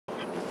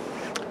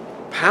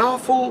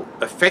Powerful,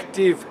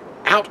 effective,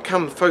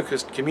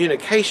 outcome-focused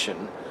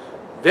communication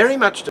very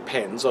much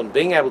depends on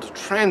being able to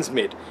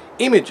transmit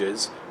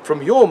images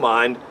from your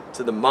mind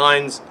to the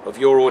minds of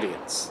your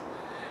audience.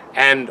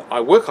 And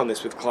I work on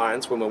this with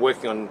clients when we're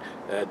working on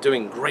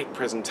doing great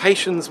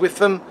presentations with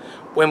them,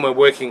 when we're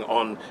working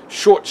on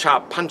short,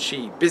 sharp,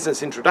 punchy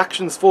business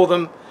introductions for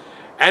them,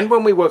 and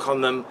when we work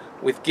on them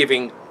with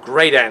giving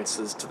great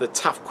answers to the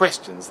tough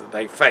questions that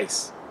they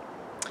face.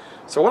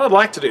 So what I'd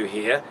like to do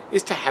here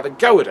is to have a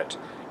go at it,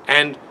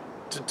 and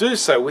to do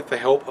so with the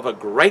help of a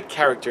great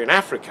character in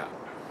Africa.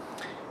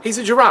 He's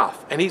a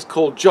giraffe, and he's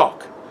called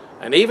Jock.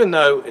 And even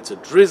though it's a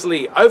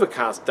drizzly,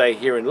 overcast day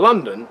here in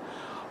London,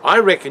 I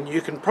reckon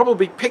you can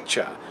probably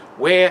picture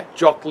where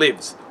Jock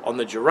lives, on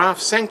the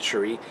giraffe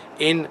sanctuary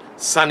in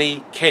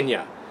sunny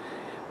Kenya.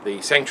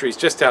 The sanctuary is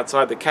just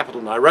outside the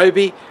capital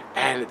Nairobi,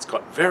 and it's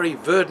got very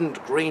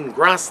verdant green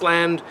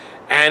grassland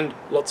and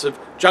lots of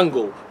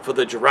jungle for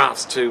the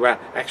giraffes to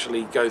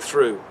actually go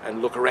through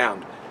and look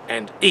around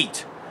and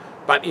eat.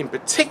 But in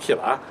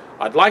particular,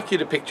 I'd like you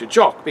to picture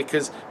Jock,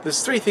 because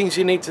there's three things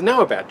you need to know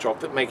about Jock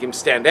that make him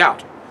stand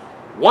out.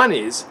 One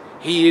is,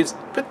 he is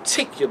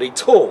particularly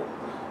tall.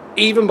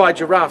 Even by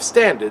giraffe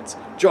standards,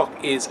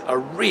 Jock is a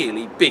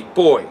really big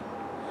boy.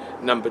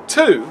 Number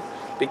two,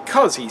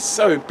 because he's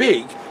so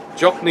big,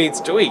 Jock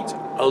needs to eat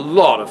a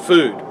lot of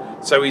food,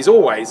 so he's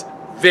always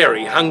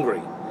very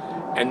hungry.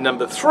 And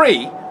number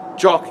three,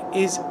 Jock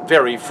is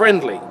very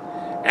friendly.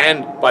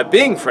 And by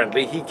being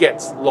friendly, he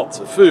gets lots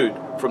of food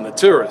from the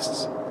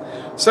tourists.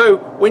 So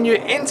when you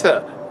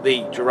enter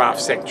the giraffe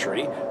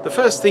sanctuary, the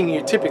first thing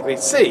you typically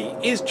see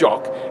is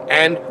Jock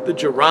and the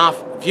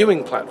giraffe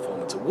viewing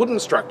platform. It's a wooden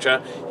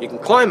structure, you can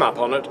climb up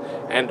on it,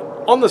 and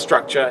on the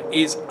structure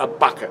is a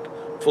bucket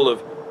full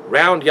of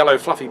round yellow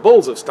fluffy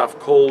balls of stuff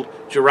called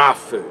giraffe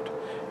food.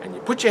 And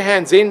you put your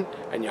hands in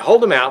and you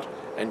hold them out,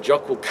 and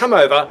Jock will come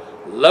over,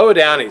 lower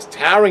down his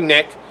towering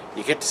neck,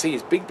 you get to see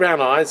his big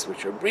brown eyes,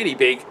 which are really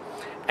big,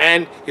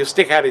 and he'll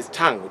stick out his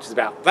tongue, which is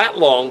about that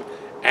long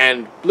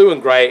and blue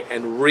and grey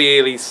and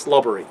really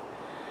slobbery.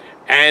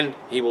 And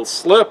he will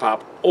slurp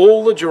up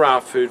all the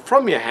giraffe food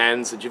from your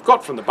hands that you've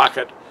got from the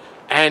bucket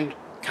and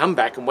come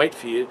back and wait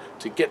for you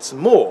to get some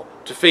more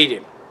to feed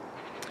him.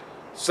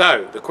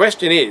 So the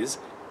question is,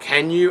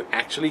 can you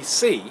actually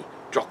see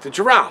Jock the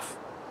giraffe?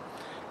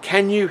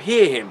 Can you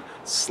hear him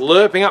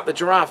slurping up the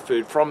giraffe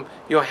food from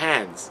your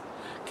hands?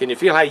 Can you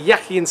feel how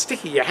yucky and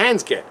sticky your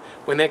hands get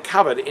when they're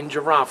covered in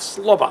giraffe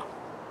slobber?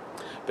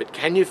 But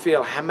can you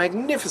feel how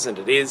magnificent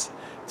it is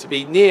to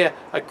be near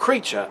a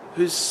creature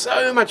who's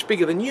so much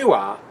bigger than you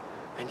are,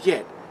 and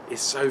yet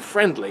is so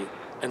friendly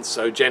and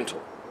so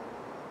gentle?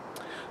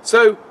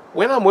 So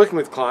when I'm working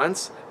with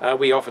clients,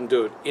 we often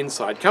do it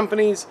inside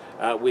companies,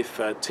 with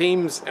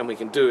teams, and we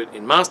can do it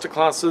in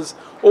masterclasses,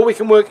 or we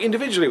can work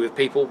individually with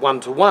people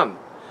one-to-one.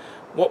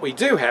 What we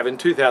do have in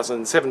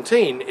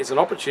 2017 is an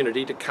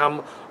opportunity to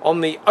come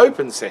on the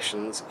open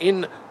sessions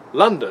in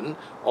London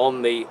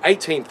on the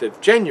 18th of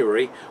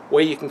January,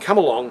 where you can come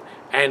along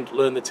and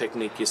learn the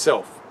technique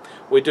yourself.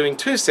 We're doing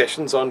 2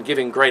 sessions on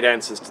giving great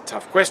answers to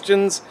tough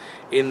questions.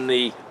 In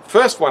the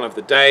first one of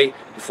the day,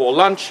 before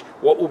lunch,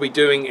 what we'll be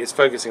doing is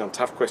focusing on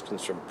tough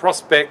questions from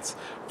prospects,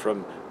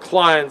 from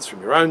clients,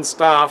 from your own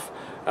staff,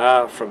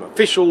 from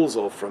officials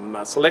or from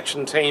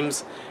selection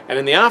teams. And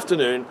in the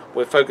afternoon,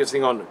 we're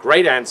focusing on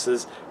great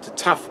answers to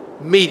tough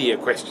media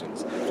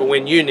questions for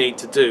when you need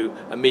to do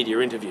a media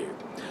interview.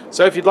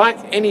 So if you'd like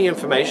any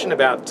information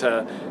about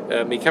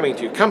me coming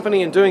to your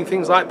company and doing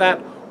things like that,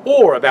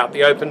 or about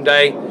the open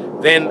day,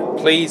 then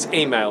please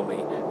email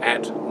me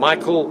at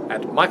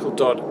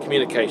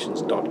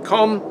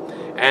michael@michaeldoddcommunications.com,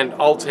 and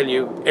I'll tell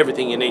you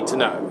everything you need to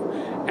know.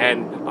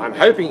 And I'm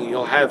hoping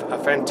you'll have a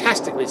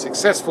fantastically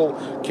successful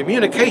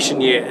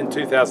communication year in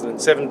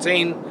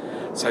 2017.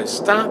 So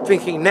start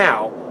thinking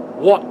now,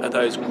 what are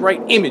those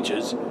great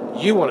images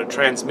you want to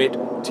transmit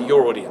to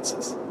your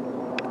audiences?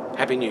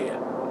 Happy New Year.